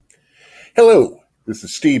Hello, this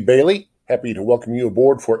is Steve Bailey. Happy to welcome you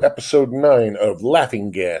aboard for episode 9 of Laughing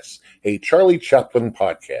Gas, a Charlie Chaplin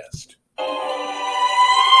podcast.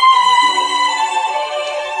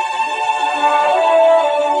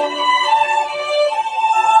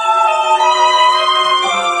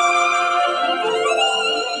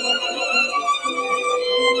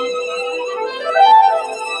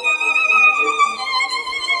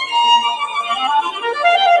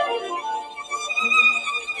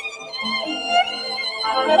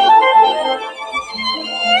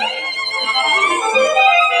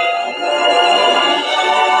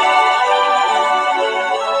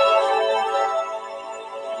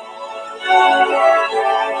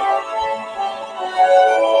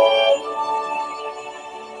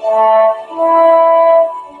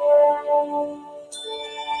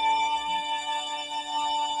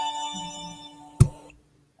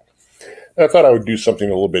 I thought I would do something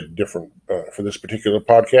a little bit different for this particular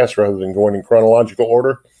podcast rather than going in chronological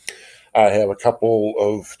order. I have a couple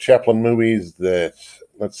of Chaplin movies that,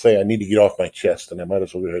 let's say, I need to get off my chest, and I might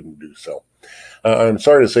as well go ahead and do so. I'm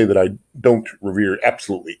sorry to say that I don't revere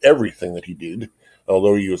absolutely everything that he did,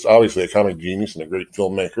 although he was obviously a comic genius and a great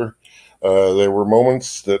filmmaker. There were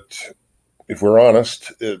moments that, if we're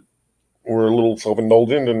honest, were a little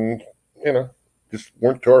self-indulgent and, just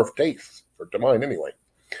weren't to our taste, or to mine anyway.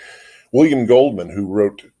 William Goldman, who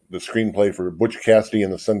wrote the screenplay for Butch Cassidy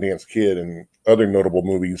and the Sundance Kid and other notable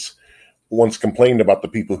movies, once complained about the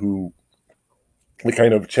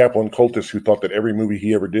kind of Chaplin cultists who thought that every movie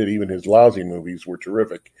he ever did, even his lousy movies, were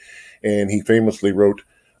terrific. And he famously wrote,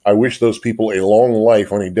 "I wish those people a long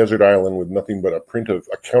life on a desert island with nothing but a print of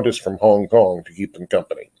a countess from Hong Kong to keep them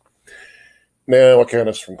company." Now, a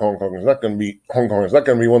countess from Hong Kong is not going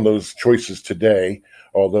to be one of those choices today.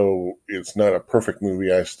 Although it's not a perfect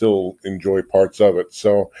movie, I still enjoy parts of it.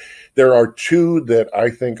 So there are two that I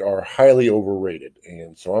think are highly overrated.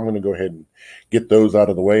 And so I'm going to go ahead and get those out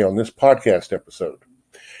of the way on this podcast episode.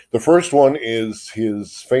 The first one is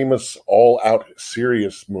his famous all-out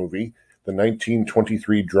serious movie, the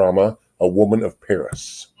 1923 drama, A Woman of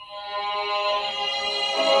Paris.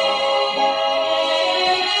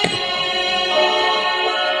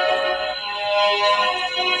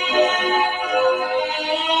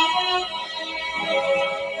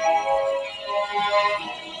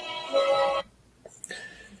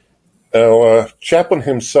 Now, Chaplin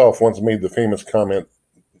himself once made the famous comment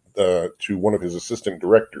to one of his assistant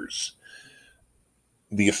directors.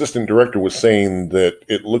 The assistant director was saying that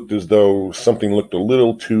it looked as though something looked a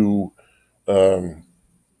little too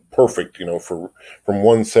perfect, from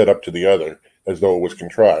one set up to the other, as though it was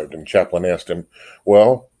contrived. And Chaplin asked him,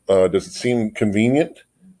 "Well, does it seem convenient?"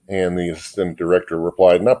 And the assistant director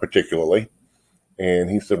replied, "Not particularly."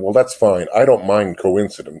 And he said, "Well, that's fine. I don't mind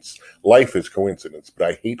coincidence. Life is coincidence, but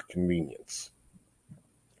I hate convenience."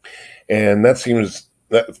 And that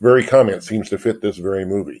very comment seems to fit this very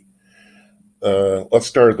movie. Let's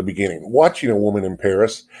start at the beginning. Watching A Woman in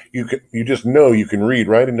Paris, you just know you can read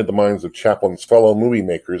right into the minds of Chaplin's fellow movie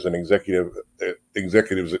makers and executives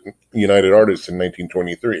at United Artists in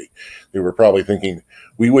 1923. They were probably thinking,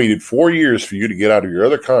 "We waited 4 years for you to get out of your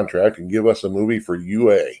other contract and give us a movie for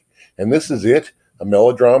UA. And this is it? A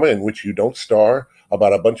melodrama in which you don't star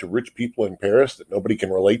about a bunch of rich people in Paris that nobody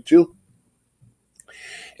can relate to?"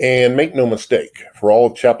 And make no mistake, for all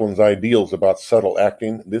of Chaplin's ideals about subtle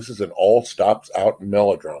acting, this is an all-stops-out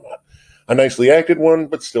melodrama. A nicely acted one,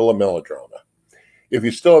 but still a melodrama. If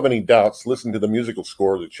you still have any doubts, listen to the musical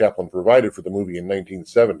score that Chaplin provided for the movie in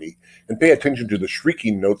 1970, and pay attention to the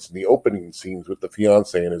shrieking notes in the opening scenes with the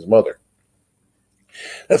fiancé and his mother.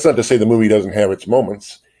 That's not to say the movie doesn't have its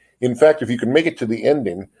moments. In fact, if you can make it to the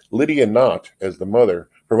ending, Lydia Knott, as the mother,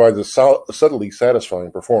 provides a subtly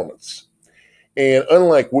satisfying performance. And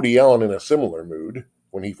unlike Woody Allen in a similar mood,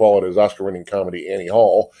 when he followed his Oscar-winning comedy Annie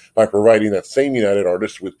Hall by providing that same United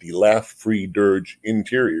Artists with the laugh-free dirge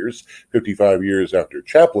interiors 55 years after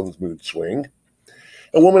Chaplin's mood swing,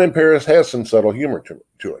 A Woman in Paris has some subtle humor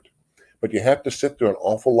to it. But you have to sit through an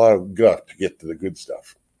awful lot of guff to get to the good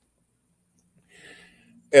stuff.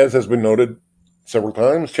 As has been noted several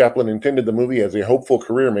times, Chaplin intended the movie as a hopeful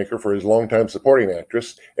career maker for his longtime supporting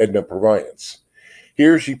actress, Edna Purviance.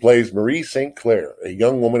 Here she plays Marie St. Clair, a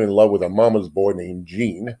young woman in love with a mama's boy named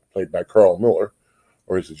Jean, played by Carl Miller,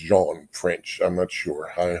 or is it Jean French? I'm not sure.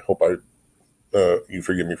 I hope you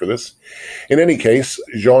forgive me for this. In any case,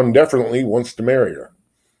 Jean definitely wants to marry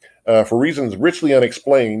her. For reasons richly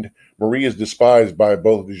unexplained, Marie is despised by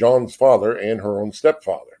both Jean's father and her own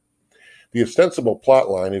stepfather. The ostensible plot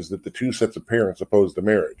line is that the two sets of parents oppose the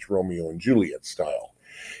marriage, Romeo and Juliet style.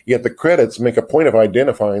 Yet the credits make a point of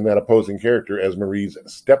identifying that opposing character as Marie's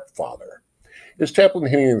stepfather. Is Chaplin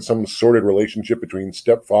hinting at some sordid relationship between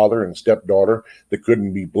stepfather and stepdaughter that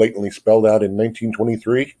couldn't be blatantly spelled out in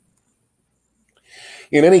 1923?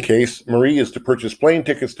 In any case, Marie is to purchase train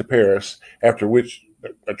tickets, to Paris, after which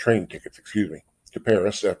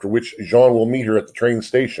Jean will meet her at the train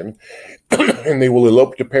station, and they will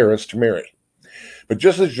elope to Paris to marry. But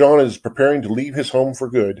just as Jean is preparing to leave his home for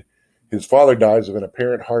good, his father dies of an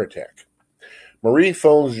apparent heart attack. Marie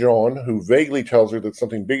phones Jean, who vaguely tells her that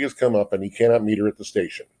something big has come up and he cannot meet her at the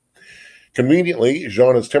station. Conveniently,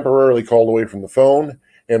 Jean is temporarily called away from the phone,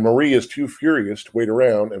 and Marie is too furious to wait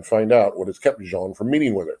around and find out what has kept Jean from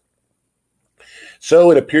meeting with her. So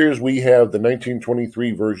it appears we have the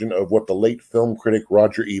 1923 version of what the late film critic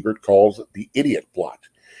Roger Ebert calls the idiot plot,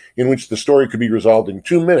 in which the story could be resolved in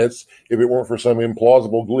 2 minutes if it weren't for some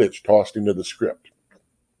implausible glitch tossed into the script.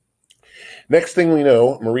 Next thing we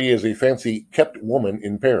know, Marie is a fancy kept woman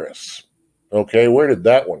in Paris. Okay, where did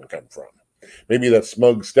that one come from? Maybe that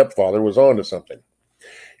smug stepfather was on to something.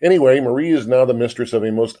 Anyway, Marie is now the mistress of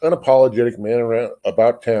a most unapologetic man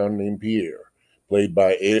about town named Pierre, played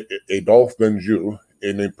by Adolphe Menjou,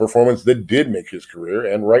 in a performance that did make his career,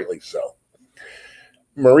 and rightly so.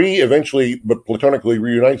 Marie eventually but platonically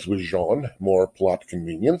reunites with Jean, more plot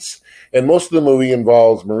convenience, and most of the movie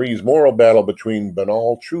involves Marie's moral battle between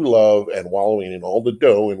banal true love and wallowing in all the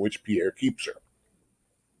dough in which Pierre keeps her.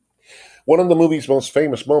 One of the movie's most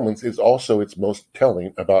famous moments is also its most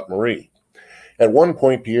telling about Marie. At one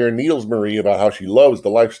point, Pierre needles Marie about how she loves the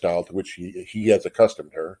lifestyle to which he has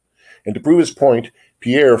accustomed her, and to prove his point,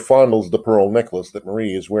 Pierre fondles the pearl necklace that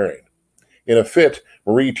Marie is wearing. In a fit,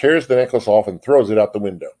 Marie tears the necklace off and throws it out the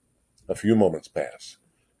window. A few moments pass.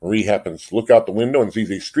 Marie happens to look out the window and sees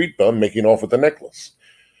a street bum making off with the necklace.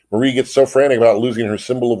 Marie gets so frantic about losing her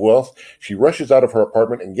symbol of wealth, she rushes out of her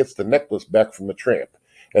apartment and gets the necklace back from the tramp,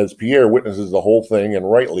 as Pierre witnesses the whole thing and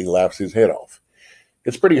rightly laughs his head off.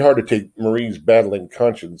 It's pretty hard to take Marie's battling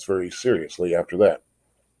conscience very seriously after that.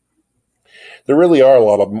 There really are a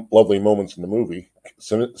lot of lovely moments in the movie,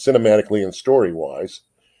 cinematically and story-wise,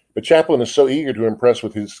 but Chaplin is so eager to impress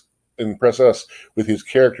us with his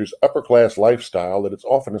character's upper-class lifestyle that it's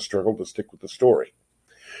often a struggle to stick with the story.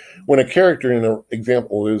 When a character in a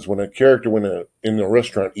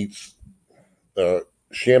restaurant eats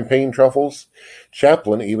champagne truffles,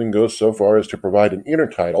 Chaplin even goes so far as to provide an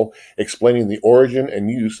intertitle explaining the origin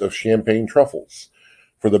and use of champagne truffles,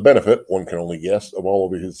 for the benefit, one can only guess, of all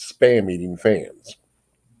of his spam-eating fans.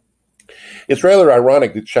 It's rather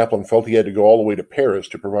ironic that Chaplin felt he had to go all the way to Paris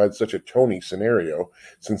to provide such a Tony scenario,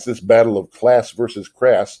 since this battle of class versus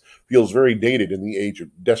crass feels very dated in the age of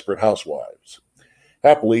Desperate Housewives.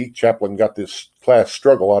 Happily, Chaplin got this class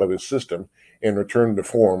struggle out of his system and returned to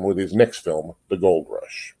form with his next film, The Gold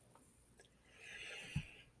Rush.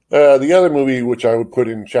 The other movie which I would put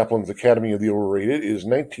in Chaplin's Academy of the Overrated is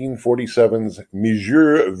 1947's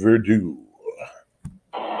Monsieur Verdoux.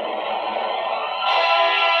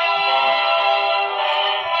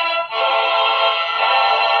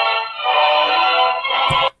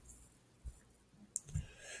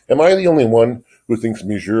 Am I the only one who thinks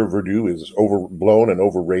Monsieur Verdoux is overblown and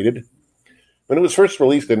overrated? When it was first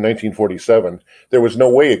released in 1947, there was no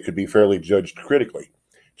way it could be fairly judged critically.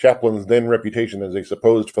 Chaplin's then reputation as a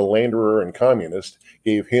supposed philanderer and communist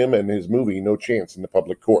gave him and his movie no chance in the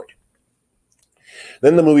public court.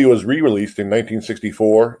 Then the movie was re-released in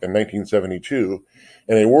 1964 and 1972,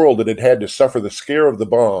 and a world that had had to suffer the scare of the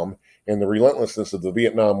bomb and the relentlessness of the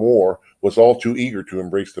Vietnam War was all too eager to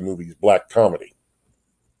embrace the movie's black comedy.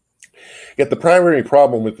 Yet the primary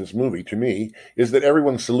problem with this movie, to me, is that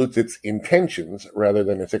everyone salutes its intentions rather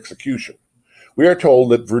than its execution. We are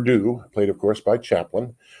told that Verdoux, played of course by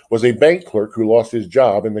Chaplin, was a bank clerk who lost his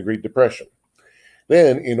job in the Great Depression.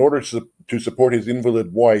 Then, in order to support his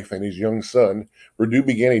invalid wife and his young son, Verdoux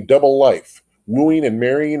began a double life, wooing and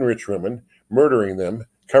marrying rich women, murdering them,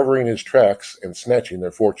 covering his tracks, and snatching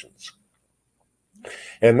their fortunes.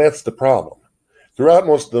 And that's the problem. Throughout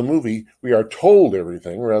most of the movie, we are told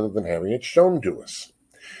everything rather than having it shown to us.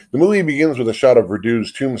 The movie begins with a shot of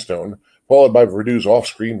Verdoux's tombstone, followed by Verdoux's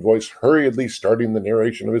off-screen voice hurriedly starting the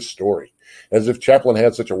narration of his story, as if Chaplin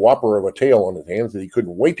had such a whopper of a tale on his hands that he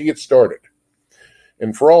couldn't wait to get started.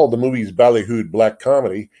 And for all the movie's ballyhooed black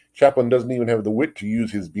comedy, Chaplin doesn't even have the wit to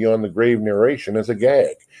use his beyond-the-grave narration as a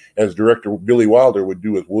gag, as director Billy Wilder would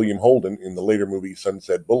do with William Holden in the later movie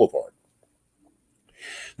Sunset Boulevard.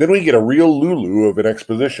 Then we get a real Lulu of an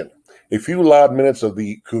exposition, a few loud minutes of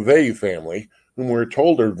the Cuvée family, whom we're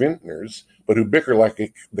told are vintners, but who bicker like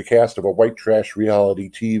the cast of a white trash reality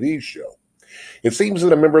TV show. It seems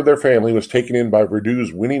that a member of their family was taken in by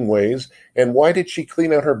Verdou's winning ways, and why did she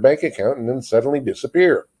clean out her bank account and then suddenly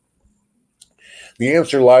disappear? The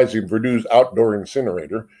answer lies in Verdou's outdoor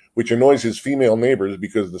incinerator, which annoys his female neighbors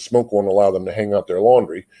because the smoke won't allow them to hang out their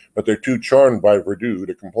laundry, but they're too charmed by Verdou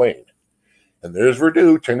to complain. And there's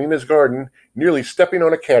Verdou tending his garden, nearly stepping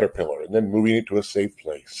on a caterpillar and then moving it to a safe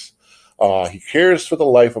place. He cares for the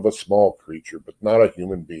life of a small creature, but not a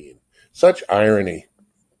human being. Such irony.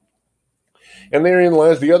 And therein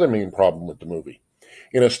lies the other main problem with the movie.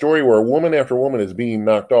 In a story where woman after woman is being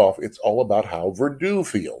knocked off, it's all about how Verdou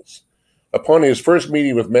feels. Upon his first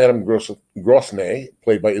meeting with Madame Grosnay,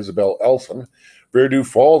 played by Isabel Elson, Verdou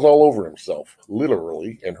falls all over himself,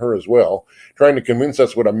 literally, and her as well, trying to convince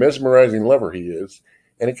us what a mesmerizing lover he is,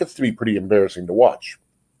 and it gets to be pretty embarrassing to watch.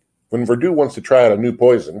 When Verdou wants to try out a new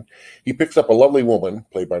poison, he picks up a lovely woman,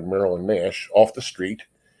 played by Marilyn Nash, off the street,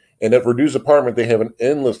 and at Verdou's apartment they have an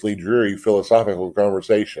endlessly dreary philosophical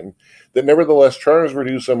conversation that nevertheless charms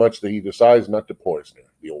Verdou so much that he decides not to poison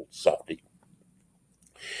her, the old softy.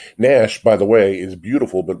 Nash, by the way, is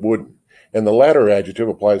beautiful but wooden, and the latter adjective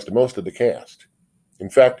applies to most of the cast.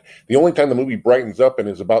 In fact, the only time the movie brightens up and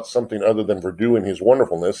is about something other than Verdou and his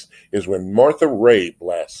wonderfulness is when Martha Ray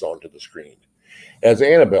blasts onto the screen. As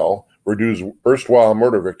Annabelle, Verdou's erstwhile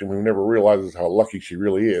murder victim who never realizes how lucky she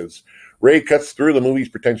really is, Ray cuts through the movie's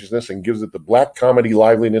pretentiousness and gives it the black comedy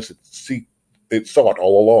liveliness it sought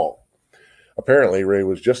all along. Apparently, Ray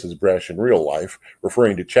was just as brash in real life,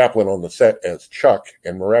 referring to Chaplin on the set as Chuck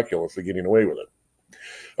and miraculously getting away with it.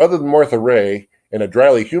 Other than Martha Ray and a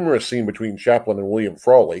dryly humorous scene between Chaplin and William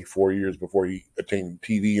Frawley, 4 years before he attained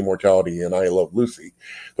TV immortality in I Love Lucy,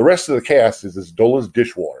 the rest of the cast is as dull as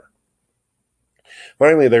dishwater.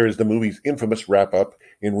 Finally, there is the movie's infamous wrap-up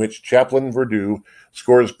in which Chaplin Verdou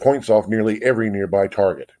scores points off nearly every nearby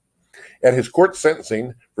target. At his court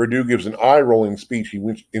sentencing, Verdou gives an eye-rolling speech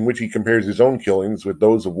in which he compares his own killings with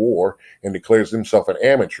those of war and declares himself an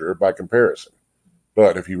amateur by comparison.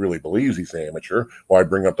 But if he really believes he's an amateur, why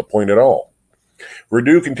bring up the point at all?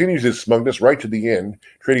 Verdou continues his smugness right to the end,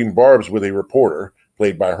 trading barbs with a reporter,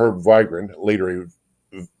 played by Herb Vigran, later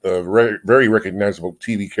a very recognizable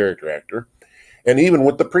TV character actor, and even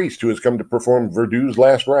with the priest who has come to perform Verdou's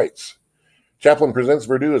last rites. Chaplin presents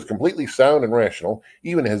Verdou as completely sound and rational,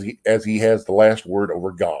 even as he has the last word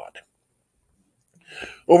over God.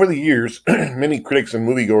 Over the years, many critics and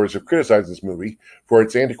moviegoers have criticized this movie for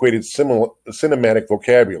its antiquated cinematic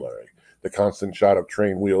vocabulary, the constant shot of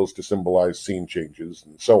train wheels to symbolize scene changes,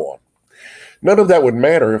 and so on. None of that would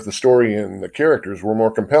matter if the story and the characters were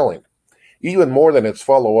more compelling. Even more than its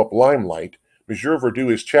follow-up Limelight, Monsieur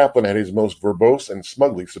Verdou is Chaplin at his most verbose and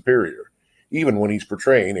smugly superior, even when he's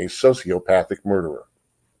portraying a sociopathic murderer.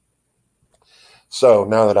 So,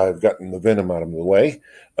 now that I've gotten the venom out of the way,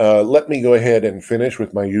 let me go ahead and finish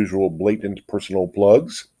with my usual blatant personal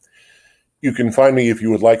plugs. You can find me, if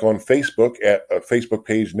you would like, on Facebook at a Facebook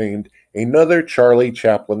page named Another Charlie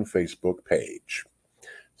Chaplin Facebook page.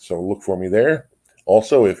 So look for me there.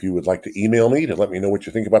 Also, if you would like to email me to let me know what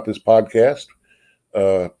you think about this podcast,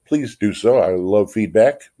 please do so. I love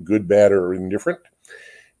feedback, good, bad, or indifferent.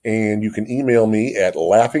 And you can email me at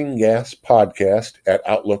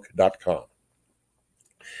laughinggaspodcast@outlook.com.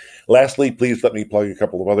 Lastly, please let me plug a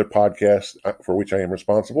couple of other podcasts for which I am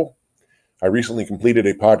responsible. I recently completed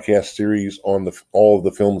a podcast series on all of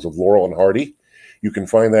the films of Laurel and Hardy. You can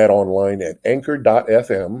find that online at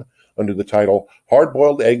anchor.fm under the title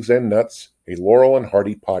Hard-Boiled Eggs and Nuts, a Laurel and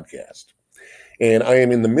Hardy podcast. And I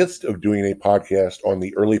am in the midst of doing a podcast on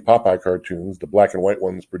the early Popeye cartoons, the black and white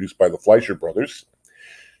ones produced by the Fleischer Brothers.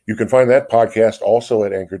 You can find that podcast also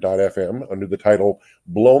at anchor.fm under the title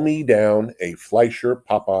Blow Me Down, a Fleischer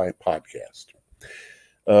Popeye podcast.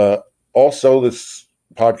 Also, this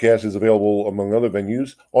podcast is available, among other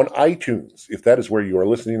venues, on iTunes. If that is where you are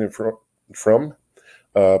listening from,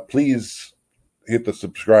 please hit the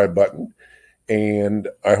subscribe button. And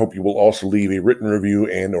I hope you will also leave a written review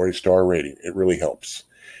and or a star rating. It really helps.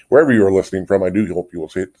 Wherever you are listening from, I do hope you will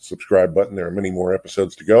hit the subscribe button. There are many more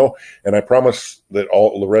episodes to go, and I promise that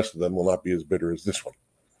all the rest of them will not be as bitter as this one.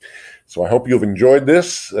 So I hope you've enjoyed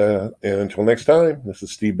this, and until next time, this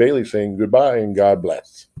is Steve Bailey saying goodbye and God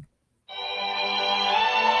bless.